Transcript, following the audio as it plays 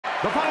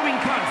The following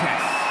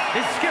contest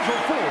is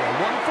scheduled for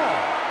one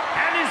fall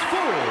and is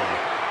for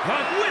the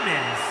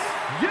Women's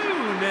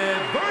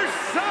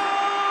Universal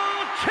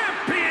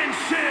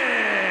Championship.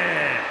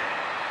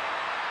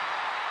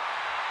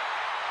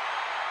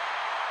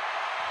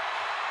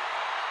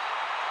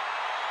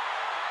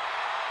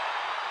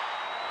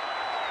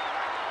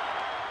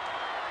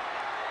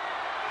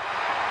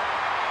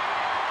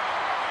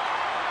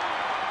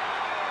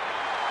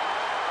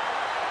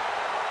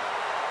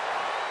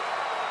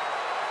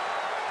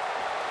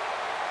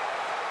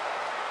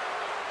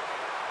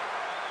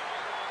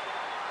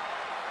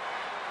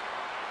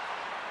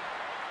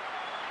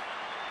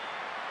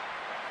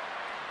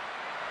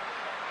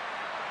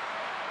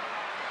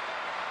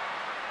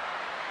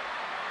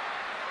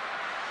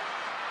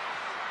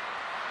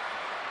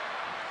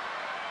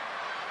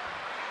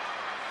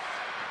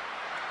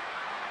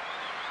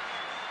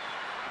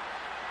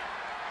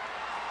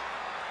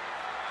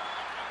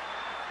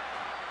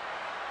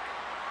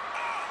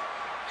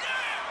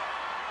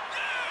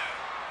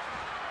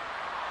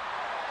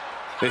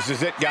 This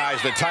is it,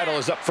 guys. The title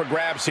is up for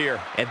grabs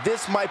here. And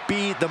this might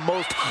be the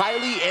most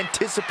highly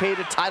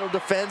anticipated title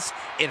defense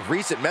in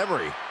recent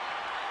memory.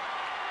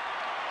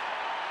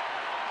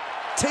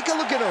 Take a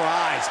look in her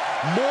eyes.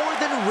 More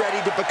than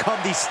ready to become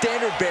the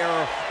standard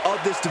bearer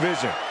of this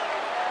division.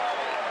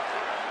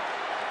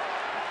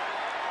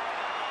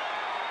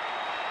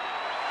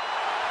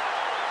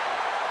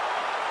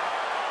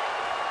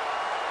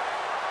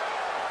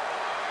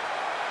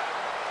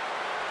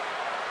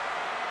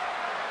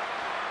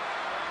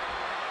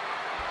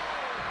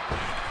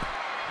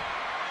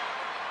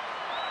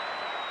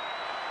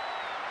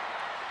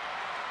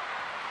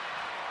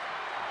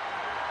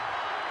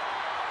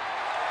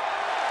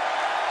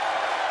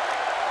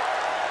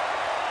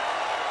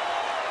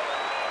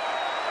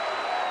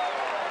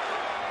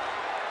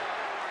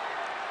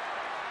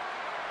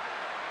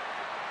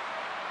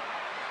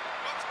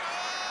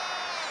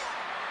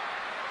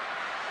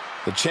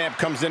 The champ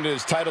comes into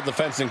his title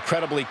defense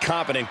incredibly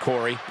confident,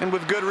 Corey. And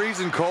with good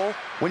reason, Cole.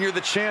 When you're the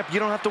champ, you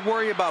don't have to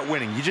worry about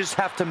winning. You just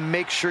have to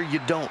make sure you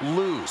don't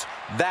lose.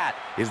 That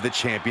is the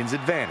champion's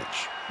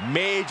advantage.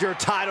 Major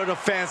title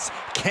defense.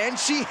 Can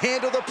she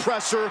handle the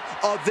pressure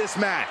of this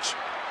match?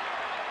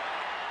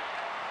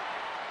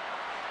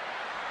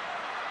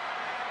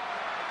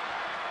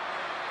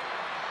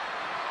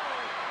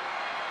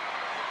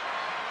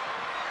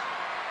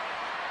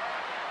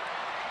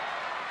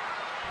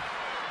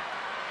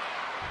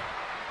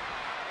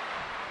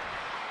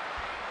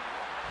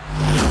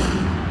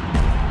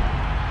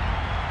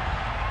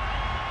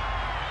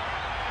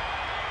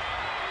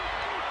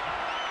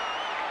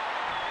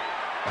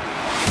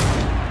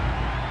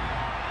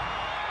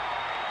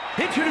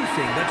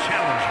 Introducing the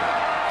challenger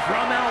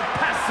from El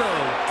Paso,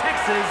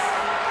 Texas,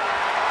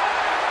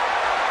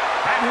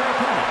 and her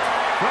opponent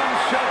from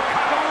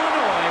Chicago,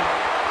 Illinois,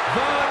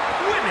 the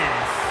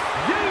Women's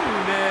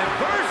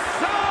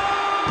Universal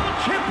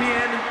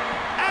Champion,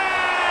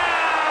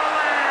 Ellen.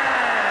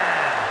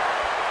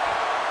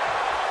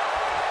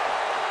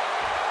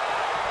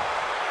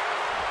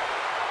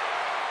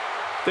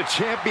 The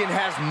champion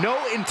has no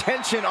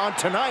intention on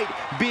tonight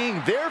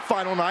being their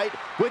final night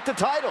with the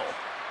title.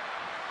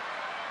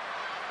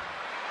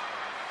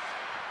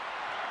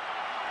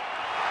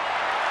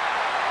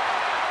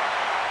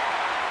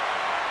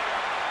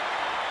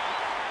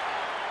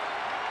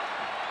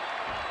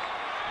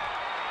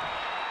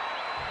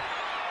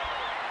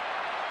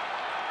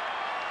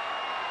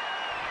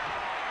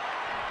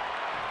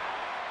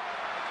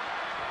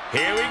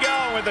 Here we go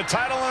with the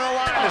title on the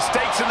line. The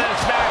stakes in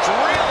this match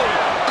really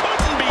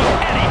couldn't be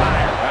any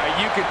higher.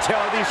 You can tell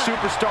these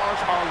superstars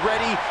are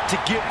ready to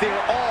give their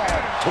all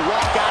to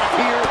walk out of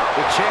here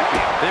the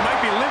champion. They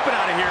might be limping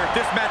out of here if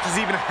this match is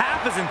even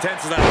half as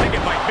intense as I think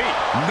it might be.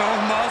 No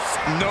muss,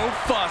 no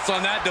fuss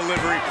on that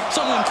delivery.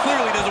 Someone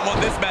clearly doesn't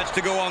want this match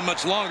to go on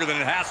much longer than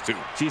it has to.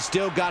 She's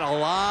still got a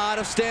lot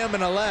of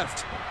stamina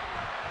left.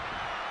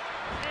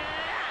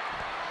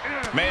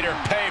 Made her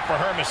pay for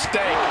her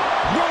mistake.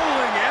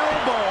 Rolling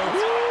elbow.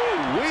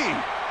 Woo-wee.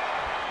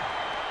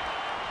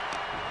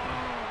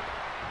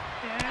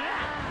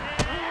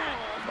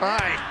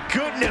 My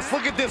goodness,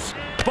 look at this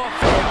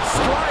buffet of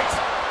strikes.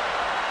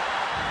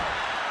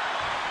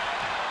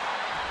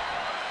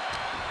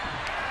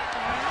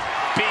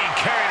 Being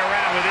carried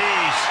around with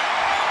ease.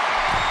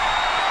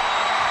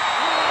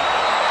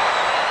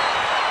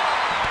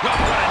 Oh,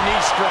 what a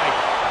knee strike.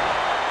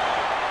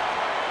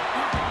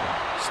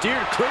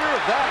 Steered clear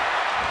of that.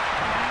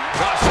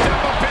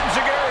 Step up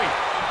Enziguri.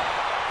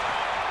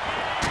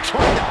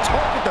 Trying to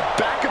target the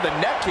back of the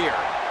neck here.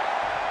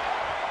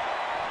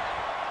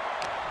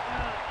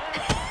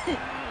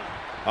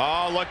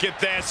 Oh, look at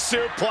this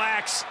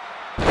suplex.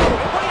 Wait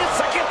a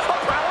second, a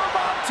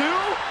powerbomb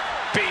too?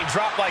 Being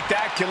dropped like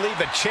that can leave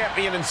the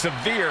champion in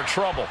severe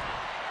trouble.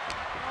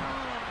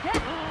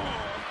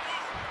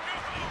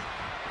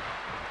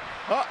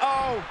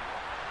 Uh-oh.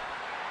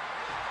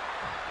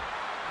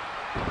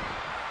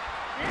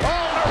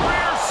 Oh, the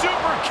rear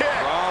super kick.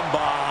 From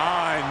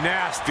behind,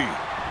 nasty.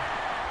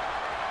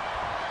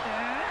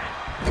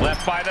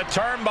 Left by the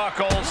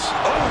turnbuckles.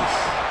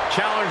 Oh.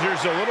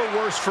 Challenger's a little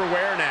worse for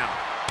wear now.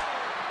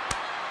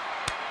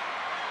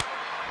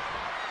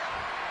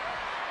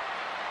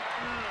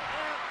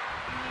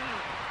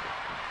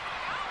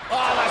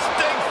 Oh, the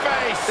sting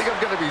face. I think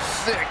I'm going to be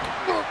sick.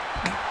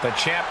 The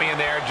champion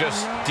there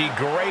just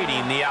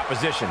degrading the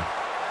opposition.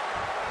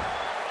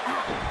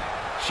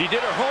 She did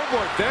her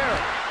homework there.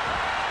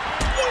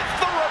 With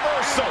the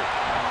reversal.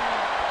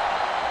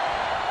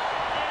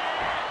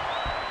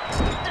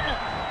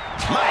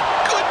 My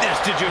goodness,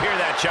 did you hear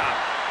that chop?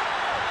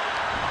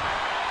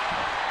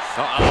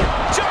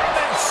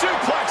 German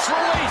suplex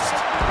released.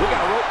 We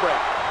got a rope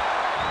break.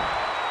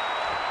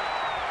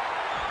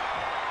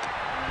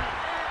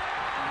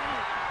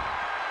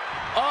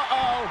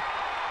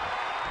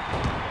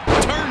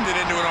 Turned it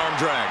into an arm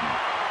drag.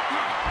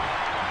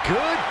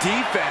 Good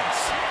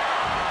defense.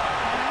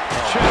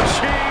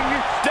 Cha-ching!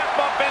 Step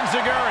up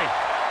Enziguri.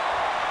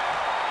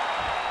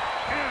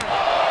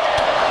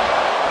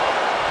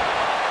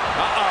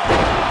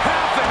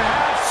 Half and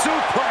half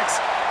suplex.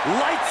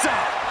 Lights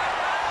out.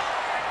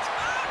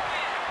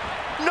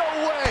 No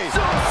way.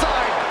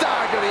 Suicide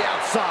dive to the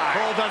outside.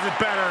 Cole does it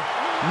better.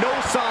 No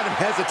sign of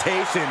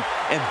hesitation,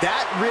 and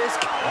that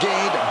risk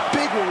gained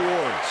big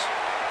rewards.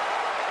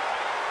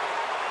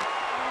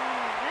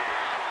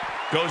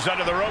 Goes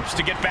under the ropes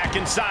to get back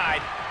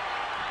inside.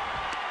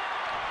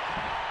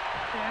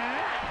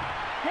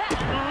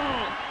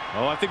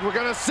 Oh, I think we're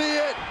gonna see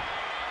it.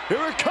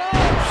 Here it comes.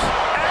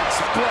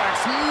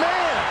 X-Plex,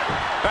 man.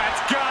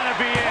 That's gotta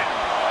be it.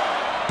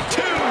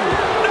 Two.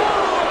 No,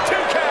 2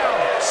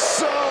 count.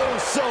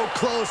 So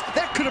close.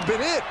 That could have been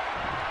it.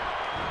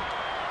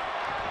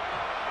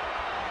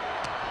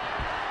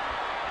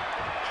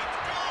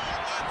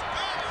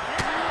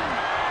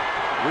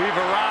 We've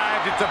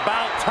arrived. It's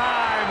about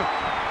time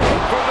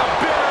for the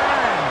bitter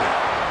end.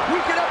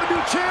 We could have a new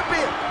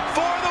champion.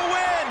 For the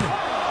win.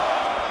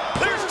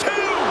 There's 2.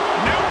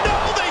 No,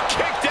 they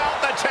kicked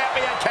out. The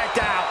champion kicked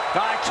out.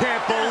 I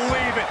can't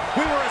believe it.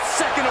 We were a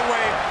second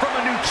away from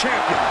a new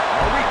champion.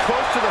 Are we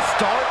close to the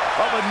start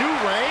of a new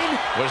reign?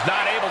 Was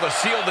not able to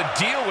seal the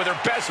deal with her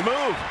best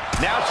move.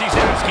 Now she's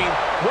asking,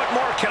 what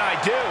more can I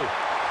do?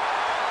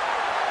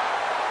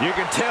 You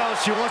can tell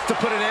she wants to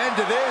put an end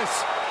to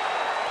this.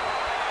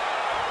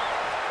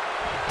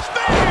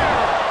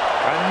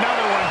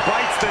 Another one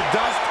bites the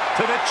dust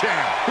to the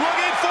champ.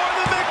 Looking for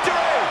the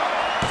victory.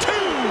 2.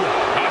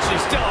 Oh,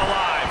 she's still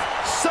alive.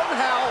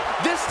 Somehow,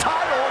 this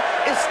title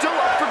is still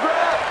up for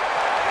grabs.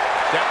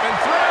 Stepping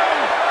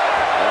through.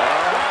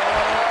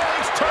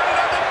 He's turning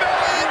on the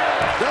belly.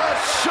 The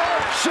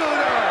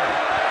sharpshooter.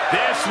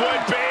 This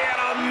would be an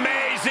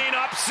amazing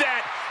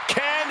upset.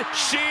 Can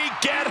she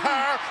get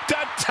her to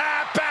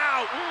tap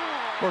out?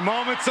 We're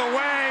moments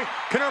away.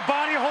 Can her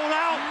body hold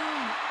out?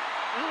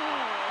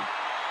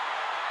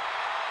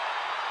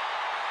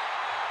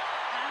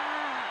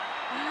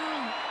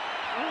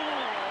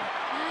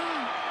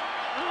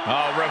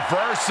 Oh,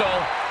 reversal.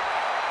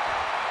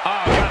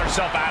 Oh, got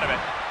herself out of it.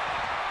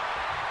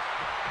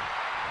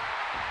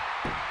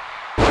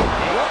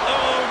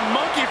 Uh-oh,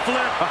 monkey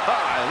flip.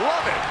 I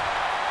love it.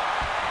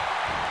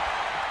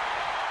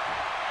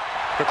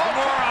 The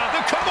Kimura.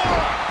 The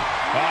Kimura.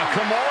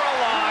 Kimura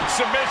lock.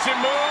 Submission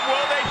move.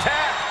 Will they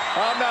tap?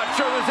 I'm not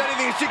sure there's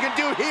anything she can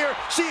do here.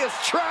 She is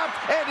trapped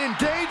and in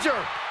danger.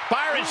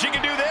 Byron, she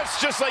can do this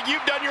just like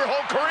you've done your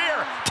whole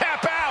career.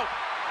 Tap out.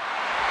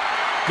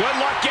 Good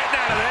luck getting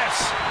out of this.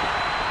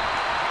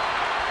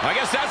 I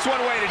guess that's one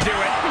way to do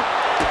it.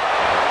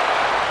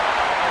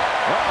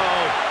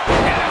 Uh-oh.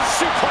 And a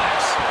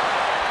suplex.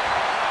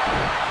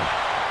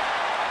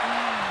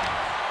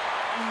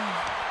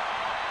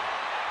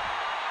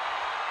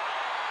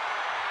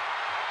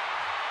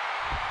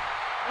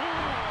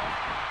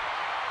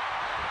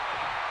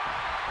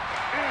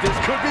 This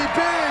could be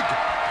big.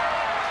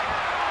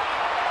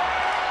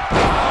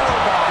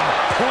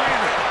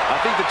 Planted. I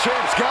think the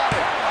champ's got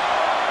it.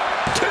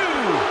 2.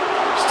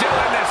 Still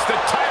in this. The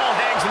title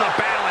hangs in the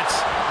balance.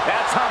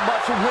 That's how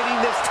much winning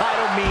this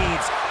title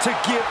means. To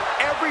give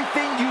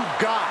everything you've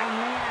got.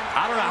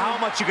 I don't know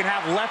how much you can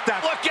have left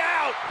out. Look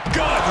out!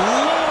 Good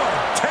Lord!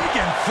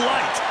 Taking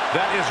flight.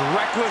 That is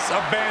reckless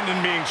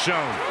abandon being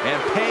shown. And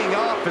paying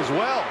off as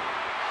well.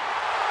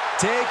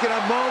 Taking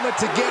a moment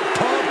to get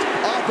pumped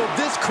off of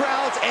this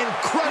crowd's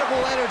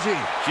incredible energy.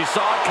 She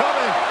saw it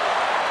coming.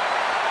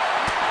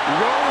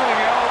 Rolling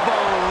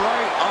elbow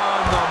right on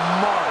the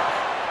mark.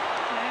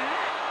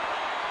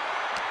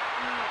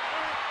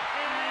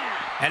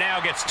 And now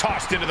gets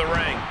tossed into the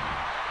ring.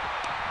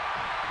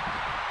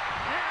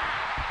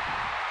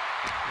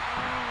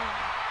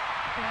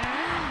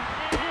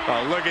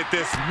 Oh, look at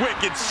this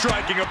wicked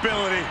striking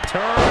ability.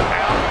 Turn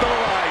out the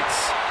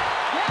lights.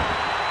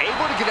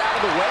 Able to get out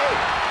of the way.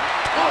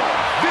 Oh,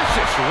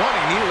 vicious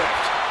running knee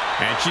lift.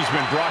 And she's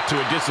been brought to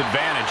a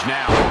disadvantage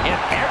now. And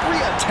every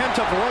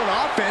attempt of her own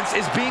offense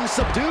is being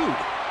subdued.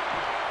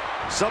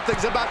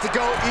 Something's about to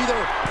go either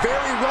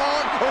very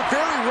wrong or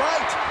very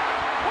right.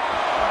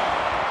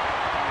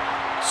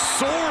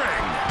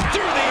 Soaring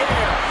through the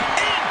air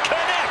and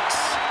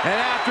connects. And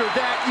after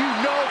that, you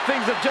know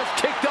things have just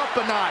kicked up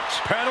a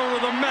notch. Pedal to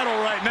the metal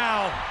right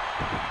now.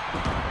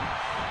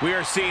 We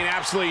are seeing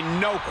absolutely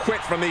no quit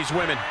from these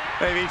women.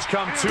 They've each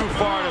come too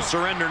far to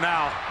surrender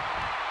now.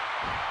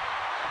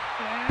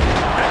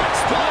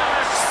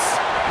 Splash!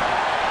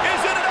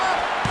 Is it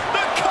enough?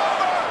 The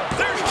cover!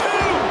 There's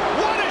two!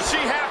 What does she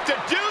have to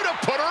do to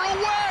put her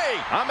away?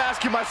 I'm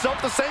asking myself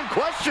the same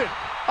question.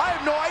 I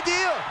have no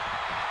idea.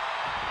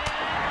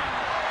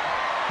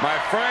 My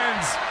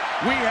friends,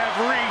 we have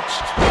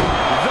reached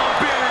the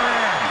bitter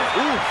end.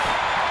 Oof.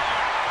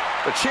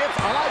 The champ's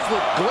eyes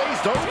look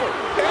glazed over.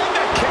 And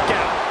the kick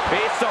out.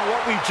 Based on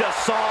what we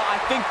just saw, I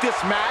think this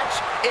match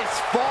is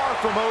far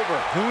from over.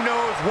 Who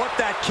knows what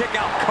that kick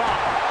out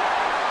caught?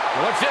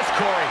 What's this,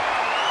 Corey?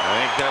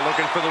 I think they're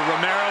looking for the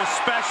Romero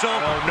special.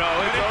 Oh, no,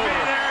 it's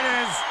over. There it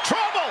is.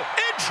 Trouble!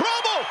 In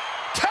trouble!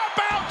 Tap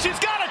out! She's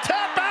got to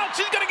tap out!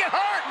 She's going to get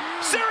hurt!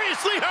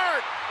 Seriously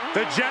hurt!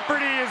 The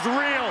jeopardy is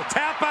real.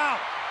 Tap out.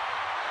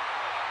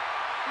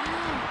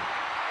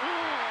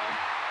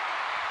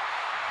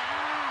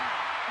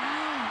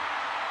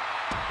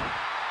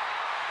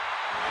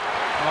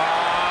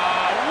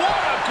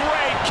 What a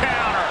great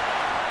counter!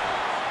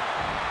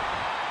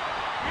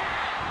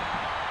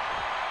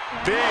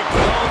 Big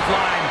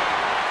clothesline.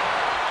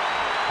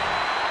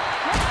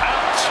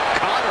 Ouch!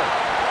 Caught her.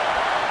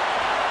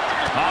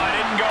 Oh, it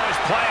didn't go as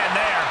planned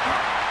there.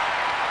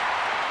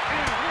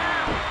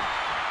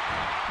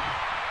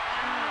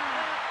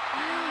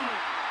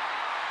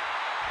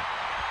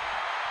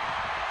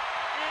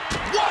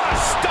 What a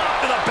stop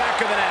to the back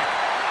of the neck.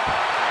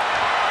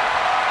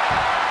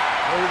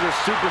 What is this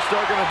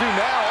superstar going to do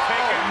now?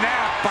 Take a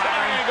nap, Byron.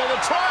 Triangle,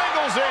 the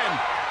triangle's in.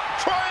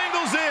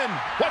 Triangle's in.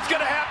 What's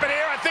going to happen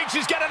here? I think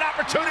she's got an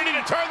opportunity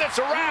to turn this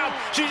around.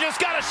 She's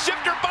just got to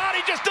shift her body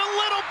just a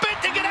little bit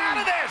to get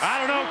out of this. I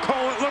don't know,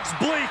 Cole. It looks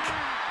bleak.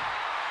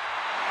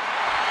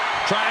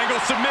 Triangle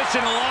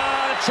submission. A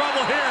lot of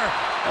trouble here.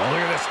 Oh,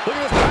 look at this. Look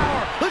at this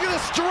power. Look at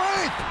this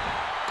strength.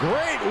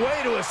 Great way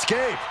to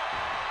escape.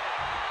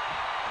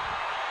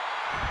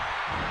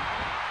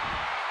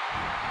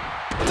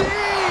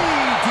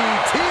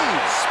 DDT.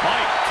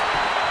 Spiked.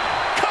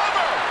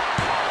 Cover.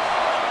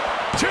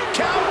 2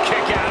 count.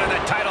 Kick out and the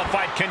title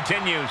fight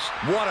continues.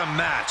 What a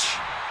match.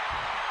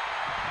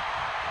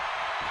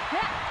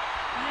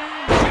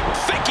 Quick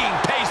thinking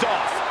pays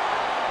off.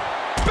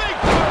 Big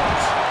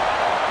boot.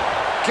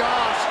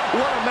 Gosh,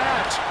 what a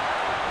match.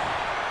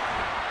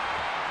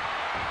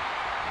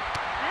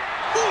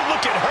 Ooh,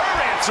 look at her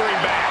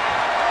answering back.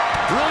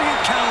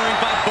 Brilliant countering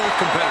by both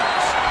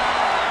competitors.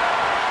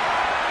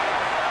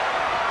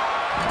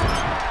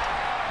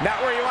 Not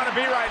where you want to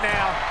be right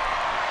now.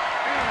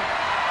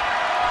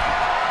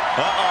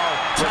 Uh-oh.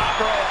 Top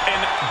rope in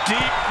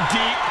deep,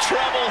 deep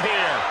trouble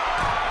here.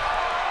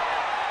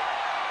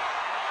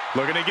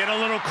 Looking to get a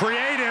little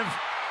creative.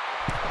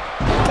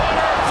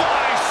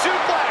 Butterfly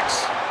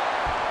suplex.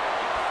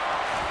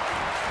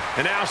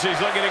 And now she's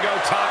looking to go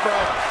top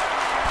rope.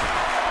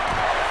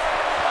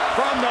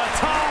 From the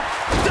top,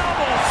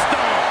 double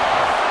stomp.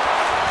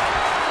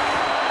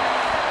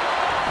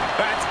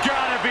 That's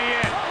gotta be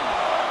it.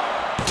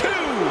 2.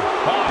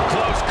 Oh,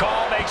 close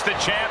call makes the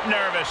champ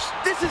nervous.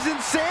 This is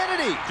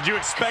insanity. Did you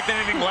expect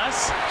anything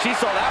less? She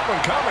saw that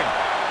one coming.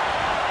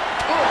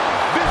 Oh,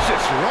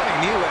 vicious running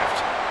knee lift.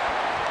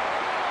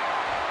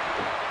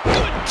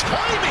 Good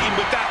timing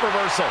with that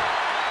reversal.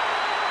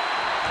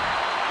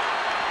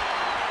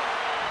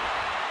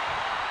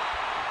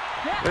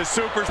 The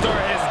superstar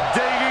is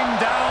digging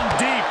down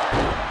deep.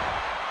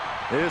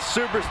 This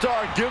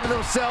superstar giving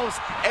themselves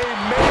a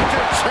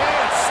major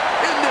chance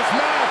in this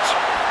match.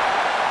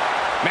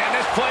 Man,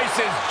 this place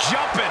is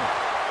jumping.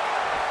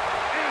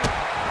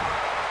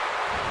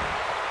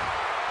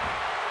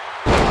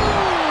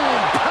 Boom!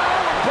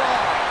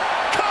 Powerbomb!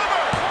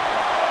 Cover!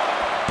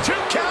 2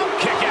 count,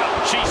 kick out.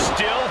 She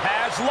still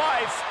has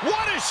life.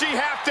 What does she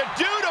have to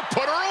do to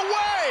put her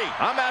away?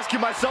 I'm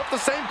asking myself the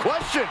same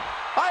question.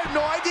 I have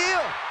no idea.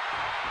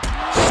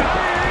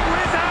 Shining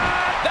Wizard!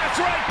 That's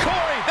right,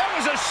 Corey. That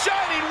was a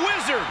shining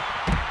wizard.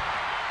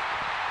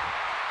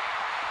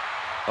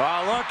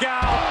 Oh, look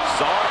out.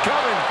 Saw it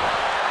coming.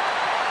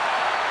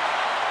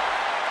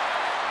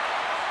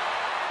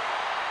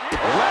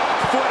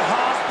 Left foot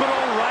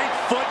hospital, right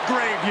foot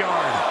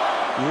graveyard.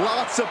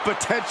 Lots of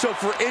potential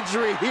for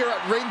injury here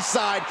at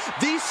ringside.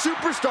 These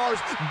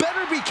superstars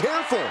better be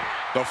careful.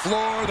 The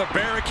floor, the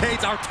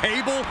barricades, our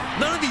table,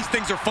 none of these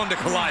things are fun to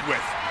collide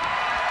with.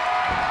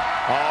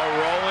 All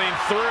rolling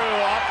through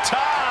up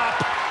top.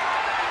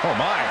 Oh,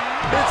 my.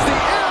 It's the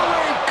air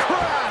raid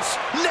crash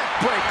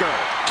neckbreaker.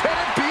 Can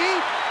it be?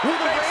 Will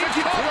the reign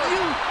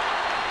continue?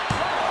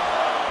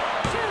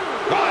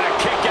 Oh, a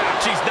kick out.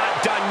 She's not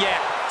done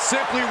yet.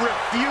 Simply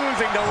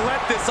refusing to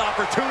let this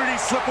opportunity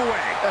slip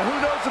away. And who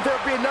knows if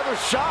there'll be another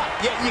shot,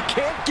 yet you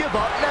can't give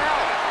up now.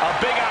 A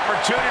big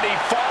opportunity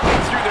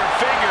falling through their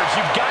fingers.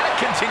 You've got to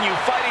continue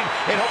fighting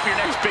and hope your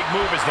next big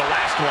move is the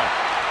last one.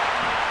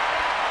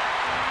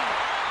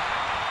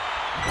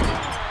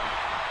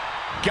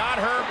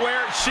 Got her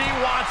where she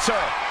wants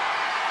her.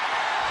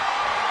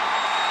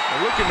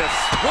 Look at this.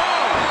 Whoa!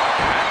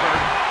 That hurt.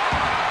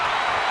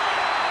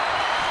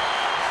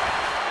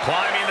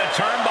 Climbing the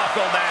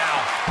turnbuckle now.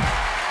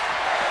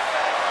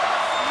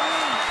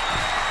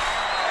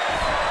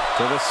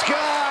 To the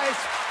skies.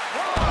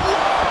 Whoa!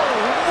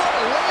 What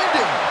a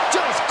landing!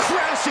 Just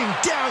crashing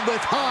down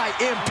with high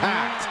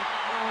impact.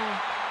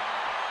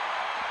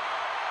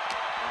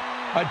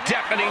 A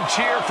deafening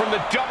cheer from the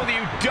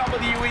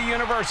WWE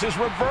Universe is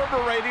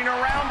reverberating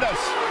around us.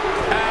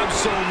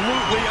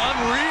 Absolutely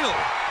unreal.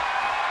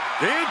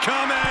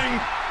 Incoming.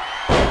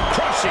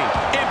 Crushing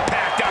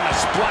impact on the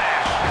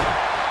splash.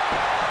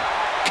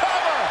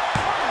 Cover.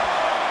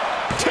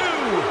 2.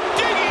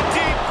 Digging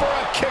deep for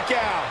a kick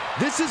out.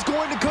 This is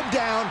going to come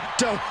down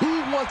to who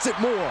wants it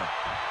more.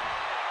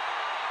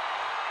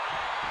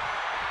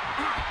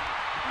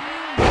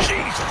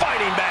 She's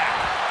fighting back.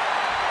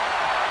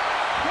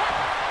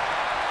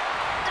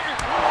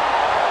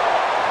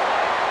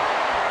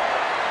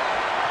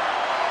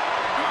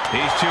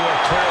 These two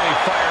are clearly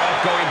fired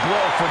up, going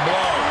blow for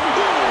blow.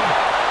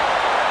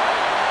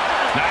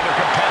 Neither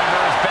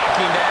competitor is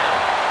backing down.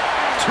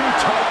 Two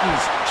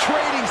titans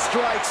trading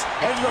strikes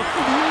and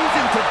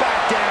refusing to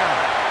back down.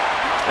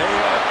 They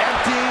are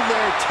emptying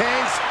their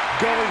tanks,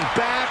 going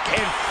back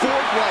and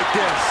forth like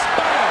this.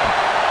 Bam!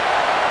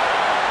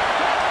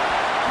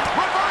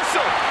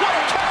 Reversal! What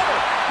a counter!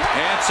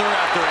 Answer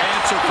after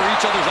answer for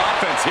each other's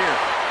offense here.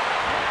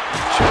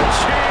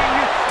 Cha-ching!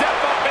 Step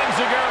up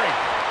Enziguri.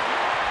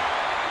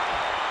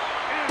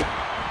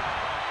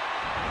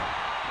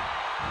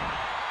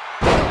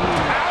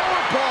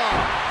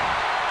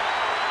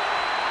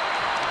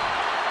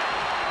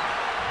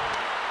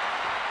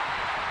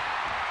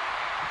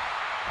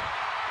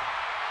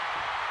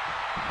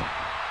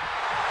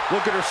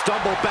 Look at her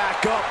stumble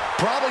back up,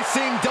 probably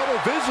seeing double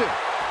vision.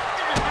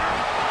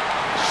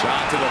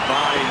 Shot to the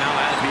body, now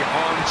has the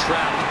arm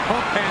trapped.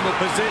 Pump handle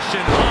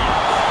position up.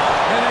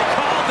 And they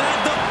call that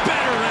the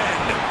better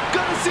end.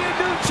 Gonna see a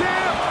new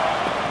champ.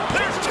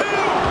 There's 2.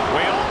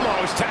 We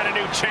almost had a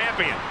new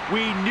champion.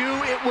 We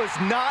knew it was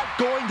not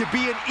going to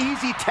be an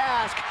easy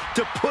task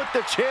to put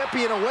the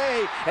champion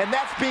away, and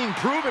that's being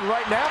proven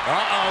right now.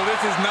 Uh-oh,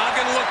 this is not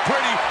going to look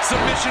pretty.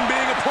 Submission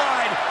being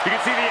applied. You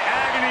can see the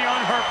agony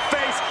on her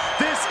face.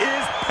 This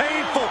is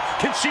painful.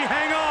 Can she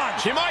hang on?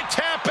 She might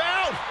tap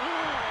out.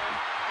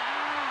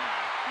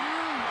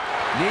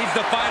 Needs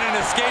to find an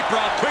escape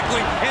route quickly,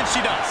 and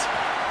she does.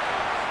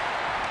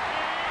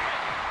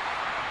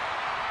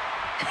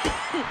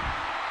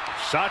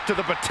 Shot to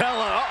the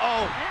patella.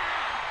 Uh-oh.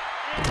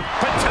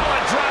 Patella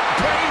drop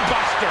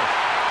brainbuster.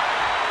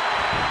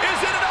 Is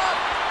it enough?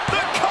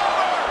 The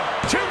cover.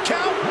 2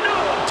 count. No.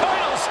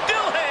 Title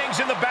still hangs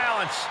in the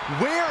balance.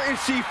 Where is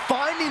she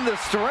finding the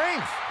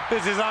strength?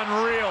 This is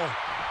unreal.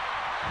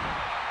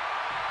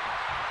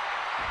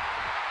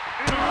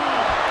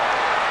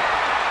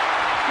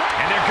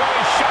 And they're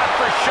going shot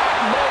for shot,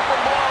 blow for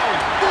blow.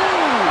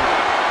 Ooh.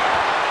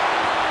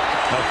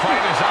 The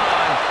fight is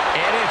on,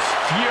 and it's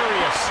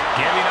furious.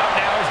 Giving up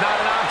now is not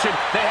an option.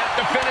 They have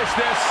to finish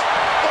this.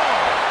 Oh.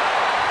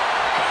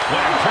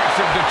 What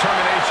impressive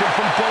determination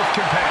from both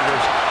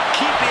competitors,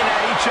 keeping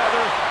at each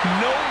other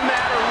no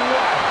matter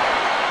what.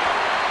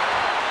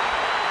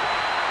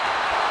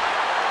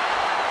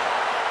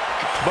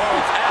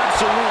 Both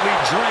absolutely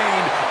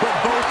drained, but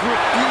both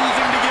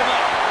refusing to give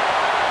up.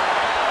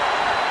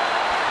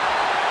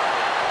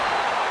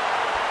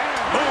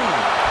 Boom.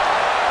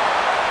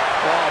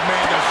 Oh,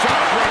 man, the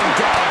shot raining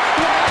down.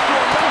 One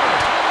after another.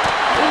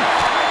 Ooh.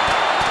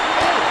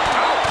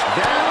 Ouch.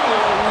 That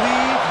will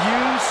leave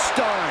you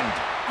stunned.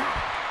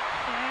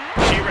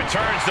 She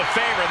returns the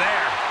favor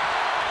there.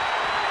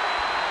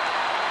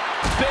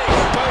 Big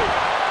boot.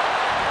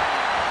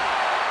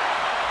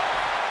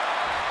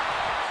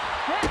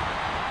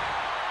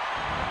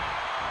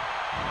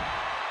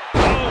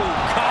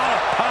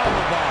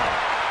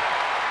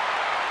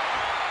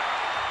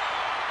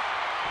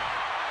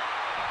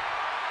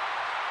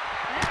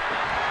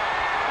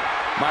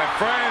 My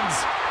friends,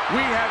 we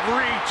have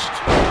reached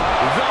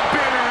the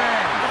bitter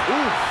end.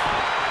 Oof.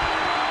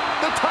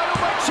 The title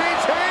might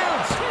change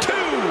hands. 2.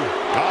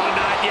 Oh,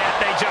 not yet.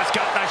 They just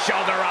got the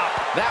shoulder up.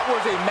 That was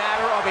a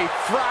matter of a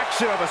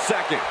fraction of a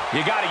second.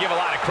 You got to give a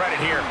lot of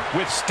credit here,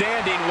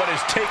 withstanding what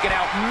has taken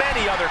out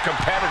many other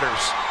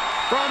competitors.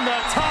 From the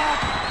top.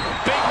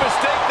 Big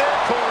mistake there,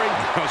 Corey.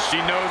 Oh,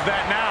 she knows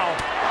that now.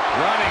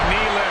 Running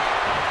knee lift.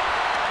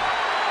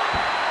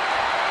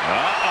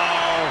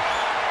 Uh-oh.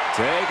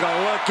 Take a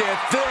look at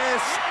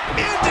this.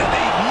 Into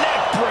the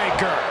neck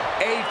breaker.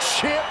 A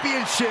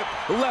championship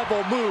level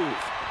move.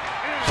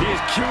 She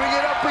is queuing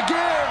it up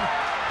again.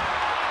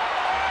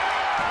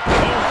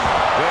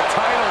 The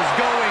title's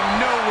going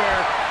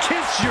nowhere.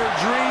 Kiss your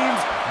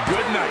dreams.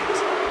 Good night.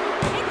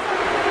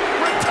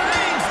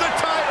 Retains the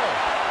title.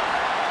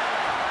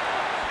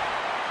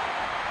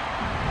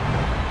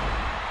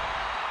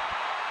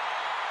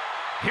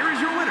 Here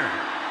is your winner,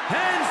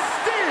 and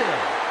still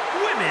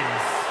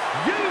Women's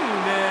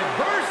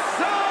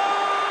Universal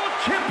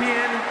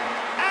Champion,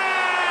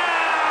 Allen!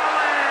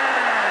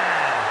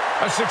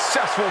 A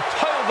successful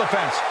title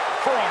defense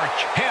for our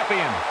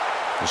champion.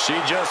 She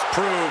just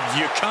proved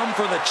you come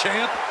for the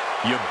champ,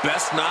 you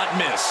best not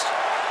miss.